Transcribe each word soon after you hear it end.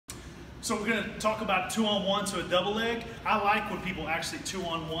So we're going to talk about 2-on-1, so a double leg. I like when people actually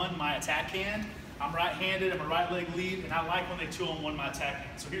 2-on-1 my attack hand. I'm right-handed, I'm a right leg lead, and I like when they 2-on-1 my attack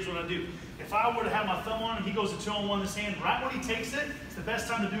hand. So here's what I do. If I were to have my thumb on him, he goes to 2-on-1 this hand, right when he takes it, it's the best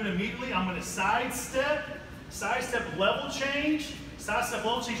time to do it immediately. I'm going to sidestep, level change,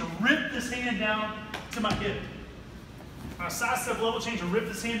 and rip this hand down to my hip. Sidestep, level change, and rip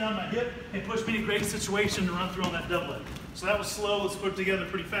this hand down to my hip, and push me in a great situation to run through on that double leg. So that was slow, let's put it together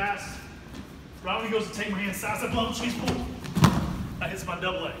pretty fast. Right when he goes to take my hand, sidestep, level change, pull. That hits my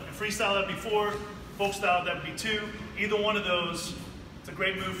double leg. In freestyle, that'd be 4. Folk style, that would be 2. Either one of those, it's a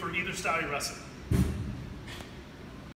great move for either style you wrestle.